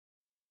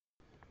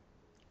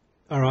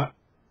Alright,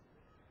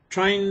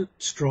 train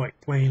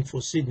strike planned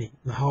for Sydney,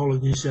 the whole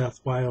of New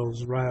South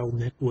Wales rail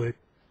network.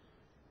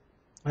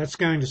 That's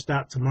going to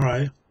start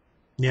tomorrow.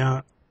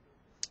 Now,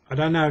 I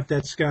don't know if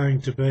that's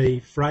going to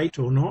be freight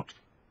or not,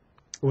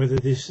 whether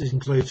this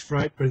includes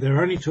freight, but they're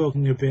only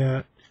talking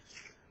about,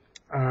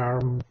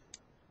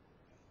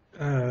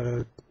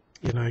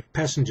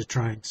 passenger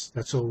trains.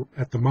 That's all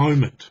at the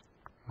moment.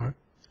 Right?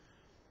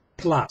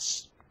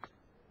 Plus,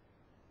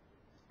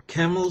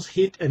 camels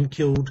hit and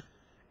killed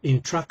in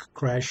truck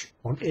crash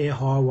on air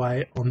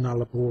highway on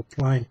Nullarbor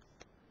Plain.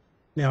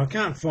 Now, I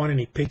can't find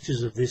any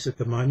pictures of this at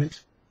the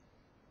moment,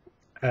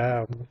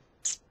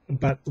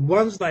 but the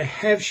ones they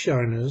have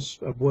shown us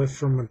were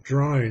from a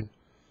drone,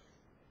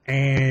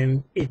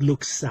 and it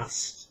looks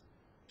sus.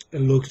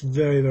 It looks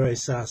very, very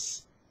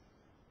sus.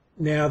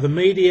 Now, the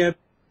media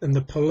and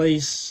the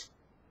police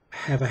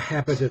have a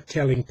habit of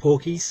telling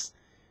porkies,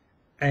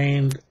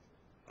 and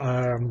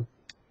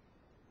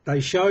they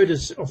showed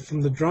us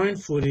from the drone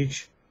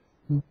footage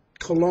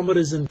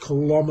kilometres and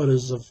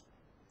kilometres of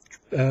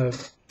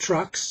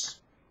trucks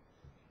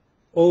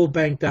all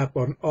banked up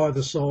on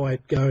either side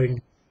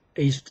going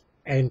east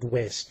and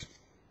west.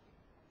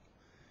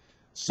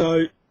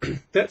 So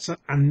that's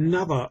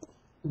another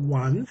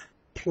one,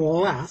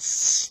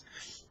 plus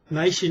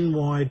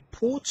nationwide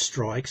port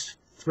strikes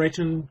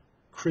threaten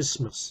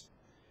Christmas.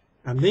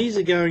 And these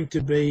are going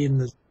to be in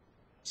the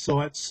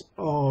sites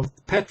of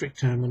the Patrick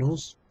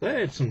terminals. They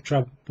had some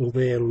trouble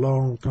there a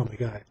long time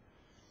ago.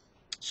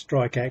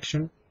 Strike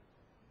action.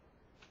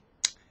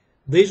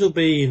 These will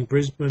be in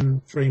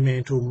Brisbane,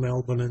 Fremantle,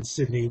 Melbourne and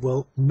Sydney.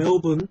 Well,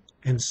 Melbourne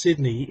and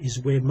Sydney is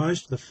where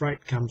most of the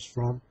freight comes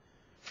from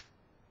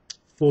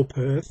for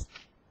Perth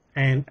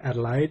and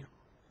Adelaide.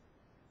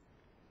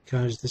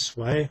 Goes this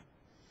way.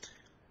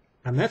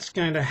 And that's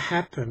going to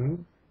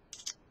happen.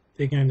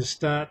 They're going to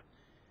start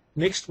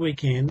next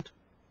weekend,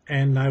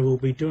 and they will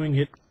be doing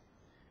it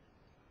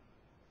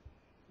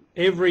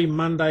every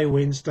Monday,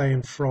 Wednesday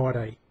and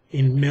Friday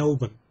in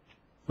Melbourne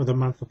for the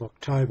month of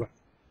October.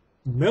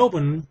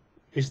 Melbourne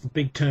is the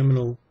big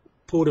terminal.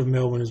 Port of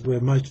Melbourne is where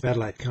most of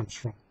Adelaide comes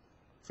from.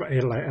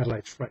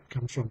 Adelaide's freight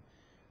comes from.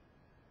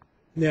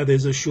 Now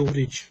there's a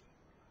shortage.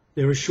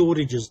 There are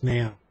shortages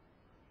now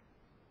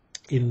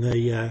in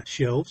the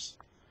shelves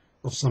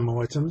of some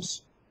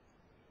items.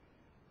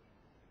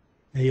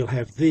 Now you'll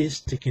have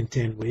this to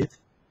contend with,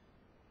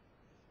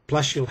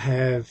 plus you'll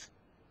have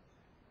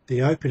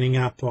the opening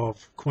up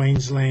of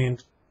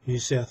Queensland, New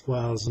South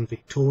Wales and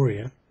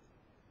Victoria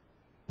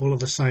all at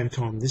the same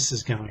time this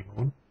is going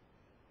on,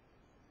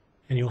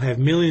 and you'll have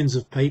millions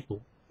of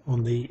people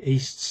on the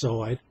east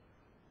side,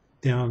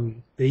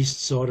 down the east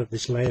side of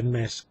this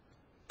landmass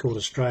called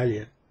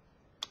Australia.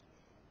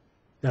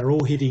 They're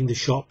all hitting the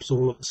shops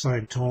all at the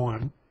same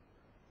time.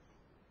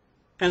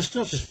 And it's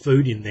not just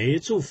food in there,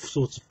 it's all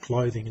sorts of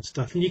clothing and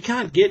stuff. And you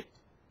can't get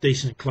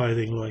decent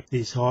clothing like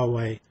these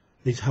Hawaii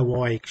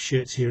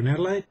shirts here in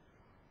Adelaide.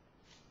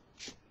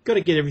 You've got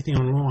to get everything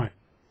online.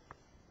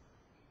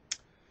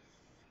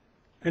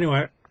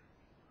 Anyway,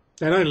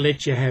 they don't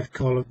let you have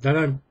they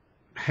don't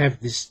have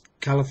this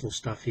colourful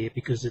stuff here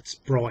because it's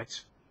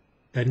bright.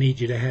 They need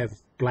you to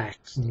have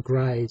blacks and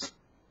greys,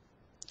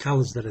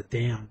 colours that are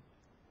down.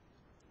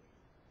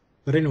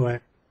 But anyway,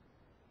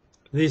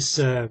 this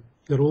got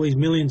all these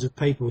millions of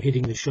people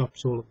hitting the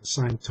shops all at the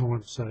same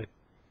time, so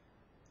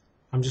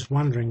I'm just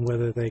wondering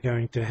whether they're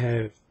going to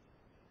have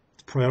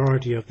the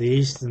priority of the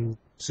eastern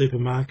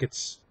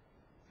supermarkets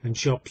and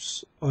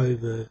shops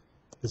over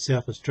the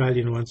South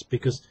Australian ones,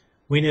 because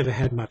we never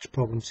had much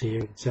problems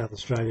here in South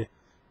Australia.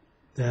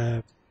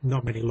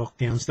 Not many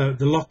lockdowns.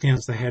 The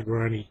lockdowns they had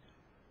were only,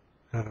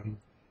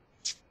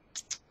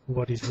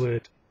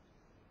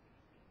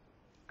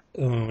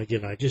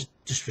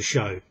 just for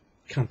show.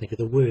 Can't think of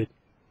the word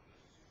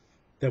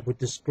that would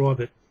describe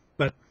it,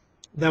 but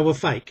they were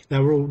fake. They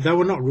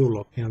were not real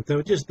lockdowns. They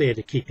were just there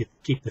to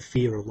keep the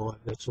fear alive.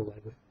 That's all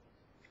they were.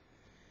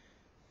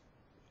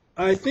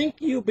 I think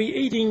you'll be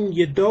eating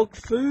your dog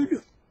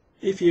food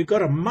if you've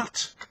got a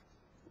mutt.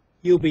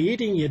 You'll be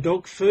eating your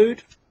dog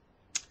food.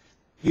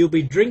 You'll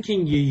be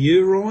drinking your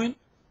urine.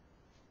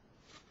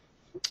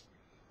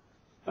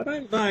 I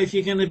don't know if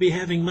you're going to be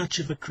having much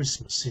of a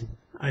Christmas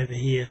over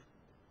here.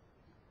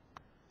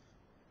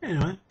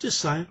 Anyway,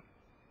 just saying.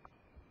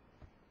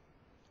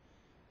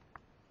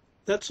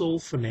 That's all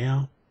for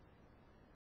now.